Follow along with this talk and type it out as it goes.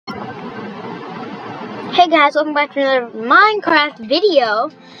Hey guys, welcome back to another Minecraft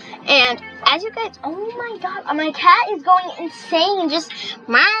video. And as you guys, oh my god, my cat is going insane, just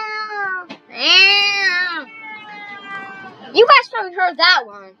meow, meow. You guys probably heard that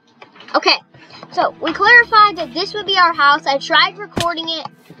one. Okay, so we clarified that this would be our house. I tried recording it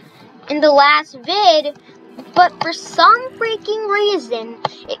in the last vid, but for some freaking reason,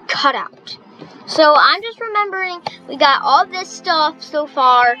 it cut out. So I'm just remembering we got all this stuff so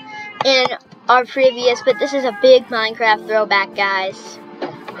far in our previous, but this is a big Minecraft throwback, guys.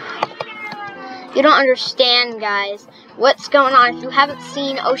 You don't understand, guys, what's going on if you haven't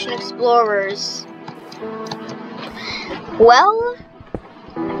seen Ocean Explorers. Well,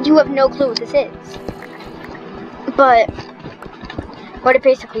 you have no clue what this is. But what it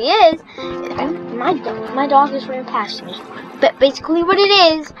basically is my dog is running past me. But basically what it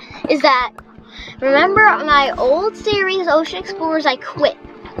is that, remember my old series, Ocean Explorers, I quit.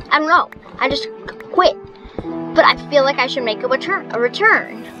 I don't know. I just quit. But I feel like I should make a return.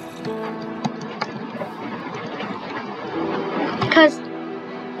 Because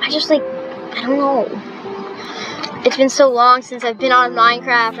I just I don't know. It's been so long since I've been on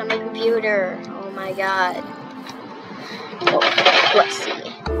Minecraft on my computer. Oh my god. Well, let's see.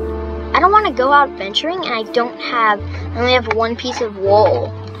 I don't want to go out venturing and I only have one piece of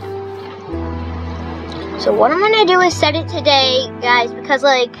wool. So what I'm gonna do is set it today, guys, because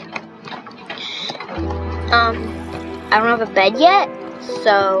I don't have a bed yet,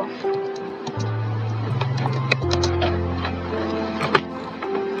 so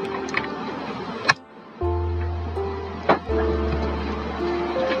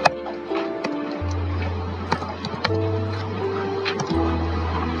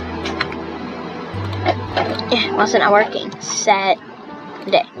yeah, well, it's not working. Set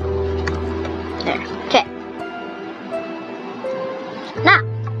today. There. Okay. Now,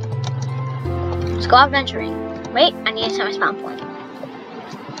 let's go out venturing. Wait, I need to set my spawn point.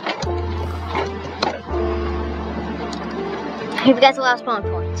 You guys allow spawn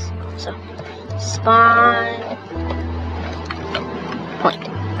points. So, spawn point.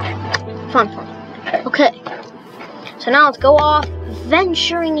 Spawn point. Okay. So now let's go off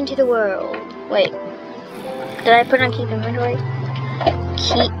venturing into the world. Wait. Did I put on keep inventory?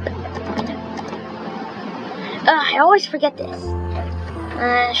 Keep. I always forget this.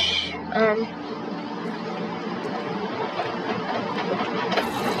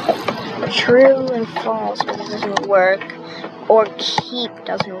 True and false, but this doesn't work. Or keep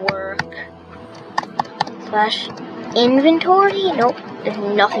doesn't work. Slash inventory? Nope, there's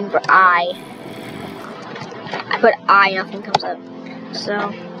nothing for I. I put I, nothing comes up.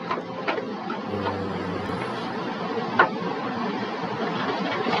 So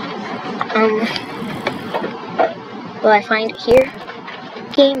will I find it here?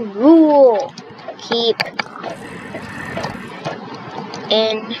 Game rule. Keep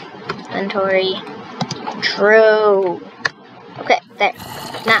inventory true. Okay, there.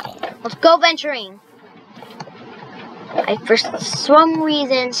 Now, let's go venturing. I, for some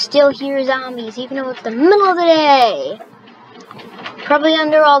reason, still hear zombies, even though it's the middle of the day. Probably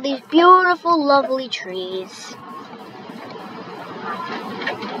under all these beautiful, lovely trees.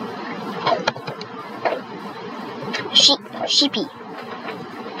 Sheepy.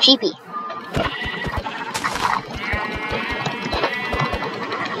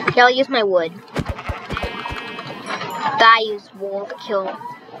 Yeah, I'll use my wood. I use wool to kill.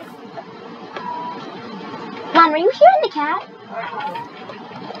 Mom, are you hearing the cat?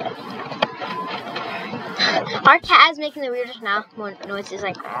 Our cat is making the weirdest noises,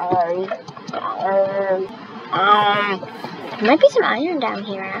 like. There might be some iron down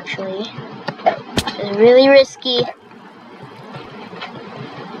here, actually. It's really risky.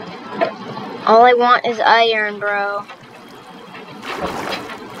 All I want is iron, bro.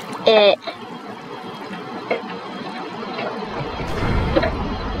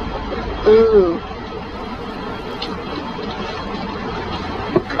 Ooh.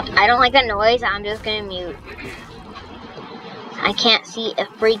 I don't like that noise. I'm just gonna mute. I can't see a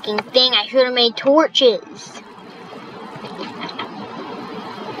freaking thing. I should have made torches.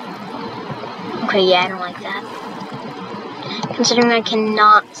 Okay, yeah, I don't like that. Considering I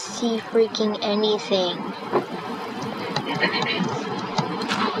cannot see freaking anything.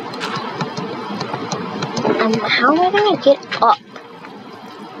 How am I gonna get up?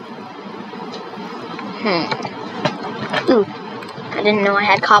 Ooh, I didn't know I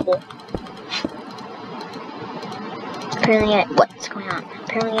had cobble. Apparently what's going on?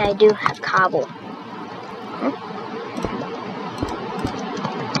 Apparently I do have cobble. Huh?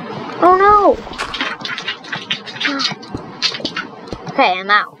 Oh no! Okay, I'm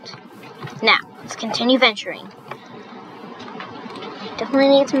out. Now, let's continue venturing. Definitely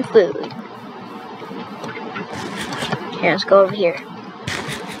need some food. Here, let's go over here.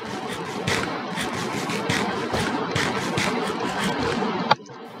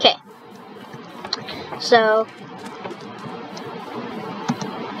 Okay. So,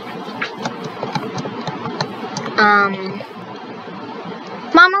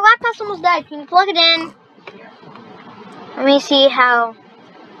 Mom, my laptop's almost dead. Can you plug it in? Let me see how...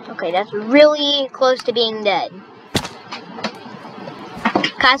 Okay, that's really close to being dead.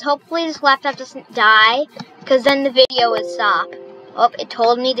 Guys, hopefully this laptop doesn't die, because then the video would stop. Oh, it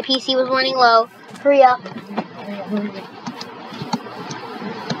told me the PC was running low. Hurry up.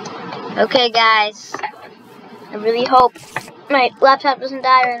 Okay, guys. I really hope my laptop doesn't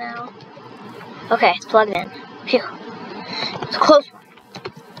die right now. Okay, it's plugged in. Phew. It's a close one.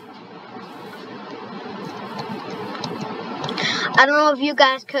 I don't know if you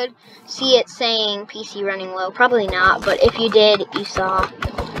guys could see it saying PC running low. Probably not, but if you did, you saw.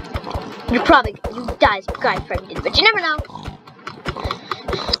 You guys probably did, but you never know.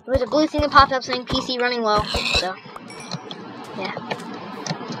 There was a blue thing that popped up saying PC running low, so, yeah.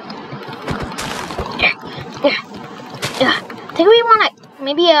 I think we want to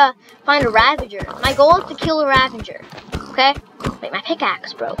maybe find a Ravager. My goal is to kill a Ravager, okay? Wait, my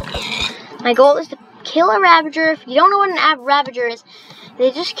pickaxe broke. My goal is to kill a Ravager. If you don't know what an Ravager is,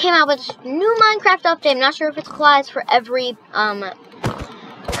 they just came out with this new Minecraft update. I'm not sure if it applies for every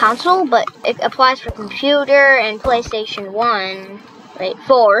console, but it applies for computer and PlayStation 1. Wait,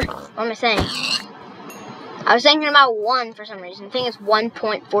 4. What am I saying? I was thinking about 1 for some reason. I think it's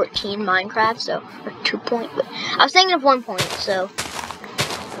 1.14 Minecraft, so, or 2. But I was thinking of 1 point, so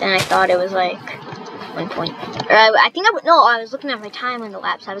then I thought it was like 1 point. Or I was looking at my time on the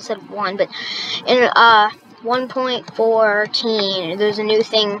laptop. It said 1, but in 1.14, there's a new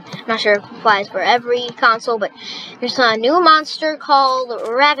thing. I'm not sure if it applies for every console, but there's a new monster called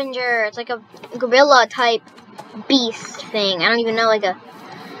Ravager. It's like a gorilla type beast thing. I don't even know,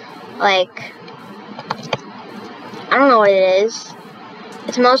 I don't know what it is.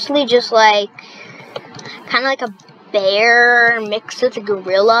 It's mostly just like, kind of like a bear mixed with a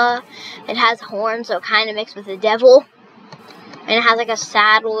gorilla. It has horns, so it kind of mixed with the devil. And it has like a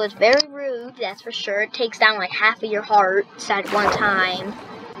saddle. It's very rude, that's for sure. It takes down like half of your hearts at one time.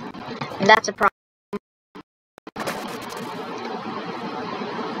 And that's a problem.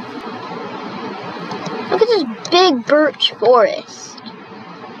 Look at this big birch forest.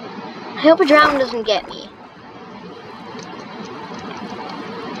 I hope a drown doesn't get me.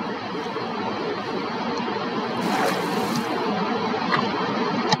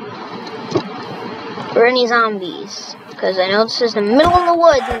 Or any zombies, because I know this is the middle of the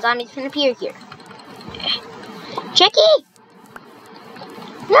woods and zombies can appear here. Chicky!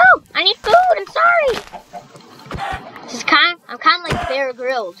 No! I need food! I'm sorry! I'm kind of like Bear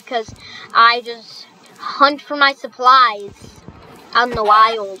Grylls, because I just hunt for my supplies out in the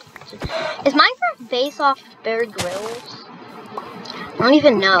wild. Is Minecraft based off Bear Grylls? I don't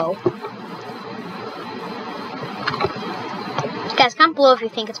even know. Guys, comment below if you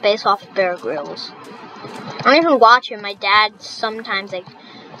think it's based off of Bear Grylls. I don't even watch him. My dad sometimes, like,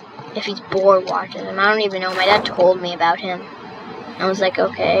 if he's bored, watches him. I don't even know. My dad told me about him. I was like,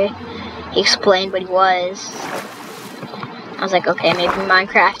 okay. He explained what he was. I was like, okay, maybe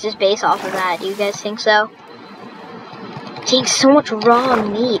Minecraft is based off of that. Do you guys think so? Getting so much raw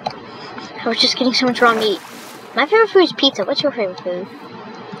meat. I was just getting so much raw meat. My favorite food is pizza. What's your favorite food?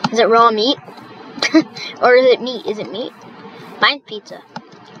 Is it raw meat? Or is it meat? Is it meat? Mine's pizza.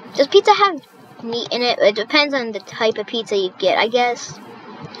 Does pizza have meat in it? It depends on the type of pizza you get, I guess.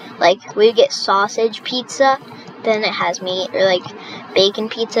 Like, we get sausage pizza, then it has meat. Or like bacon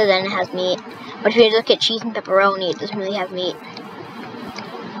pizza, then it has meat. But if you look at cheese and pepperoni, it doesn't really have meat.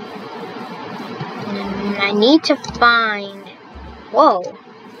 And I need to find... Whoa.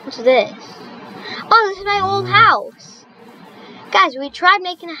 What's this? Oh, this is my old house. Guys, we tried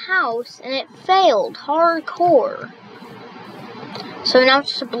making a house, and it failed hardcore. So now it's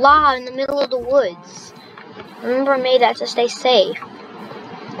just a blob in the middle of the woods. Remember, I made that to stay safe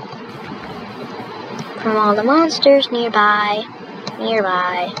from all the monsters nearby.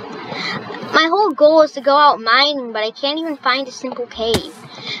 My whole goal is to go out mining, but I can't even find a simple cave.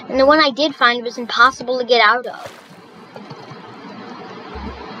 And the one I did find was impossible to get out of.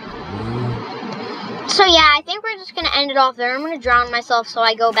 So yeah, I think we're just going to end it off there. I'm going to drown myself so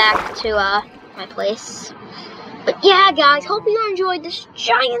I go back to my place. But yeah, guys, hope you enjoyed this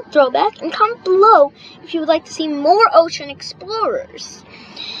giant throwback. And comment below if you would like to see more ocean explorers.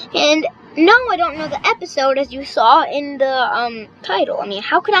 And No, I don't know the episode as you saw in the title. I mean,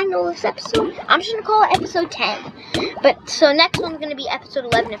 how could I know this episode? I'm just gonna call it episode 10. But so next one's gonna be episode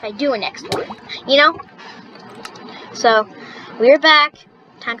 11 if I do a next one. You know? So we're back.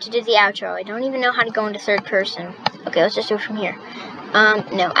 Time to do the outro. I don't even know how to go into third person. Okay, let's just do it from here.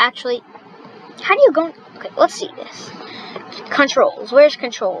 No, actually, how do you go? Okay, let's see this. Controls. Where's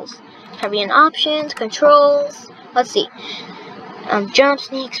controls? Probably in options, controls. Let's see. Jump,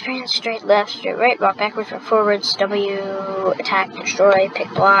 sneak, sprint, straight left, straight right, walk backwards or forwards, W, attack, destroy, pick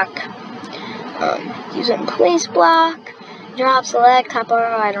block, use it in place block, drop, select,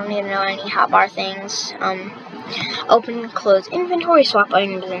 hotbar, I don't even know any hotbar things, open, close inventory, swap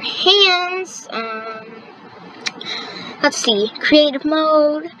items in hands, let's see, creative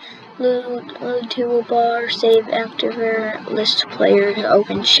mode, load toolbar, save activer, list players,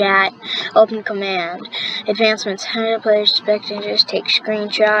 open chat, open command, advancements, how players, spectators, take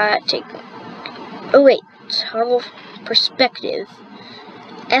screenshot, oh wait, toggle perspective,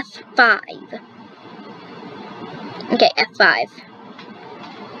 F5, okay, F5,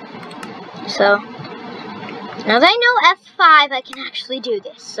 so, now that I know F5, I can actually do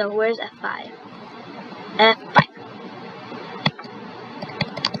this, so where's F5, F5,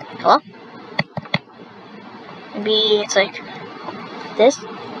 hello? Maybe it's like this. F5.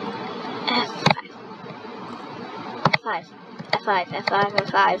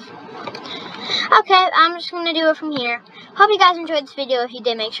 F5. Okay, I'm just gonna do it from here. Hope you guys enjoyed this video. If you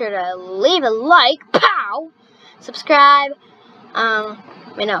did, make sure to leave a like. Pow! Subscribe.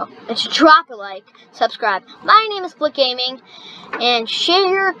 Just drop a like. Subscribe. My name is Split Gaming. And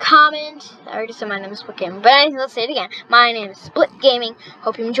share, comment. I already said my name is Split Gaming, but let's say it again. My name is Split Gaming.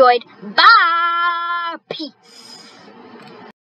 Hope you enjoyed. Bye! Peace.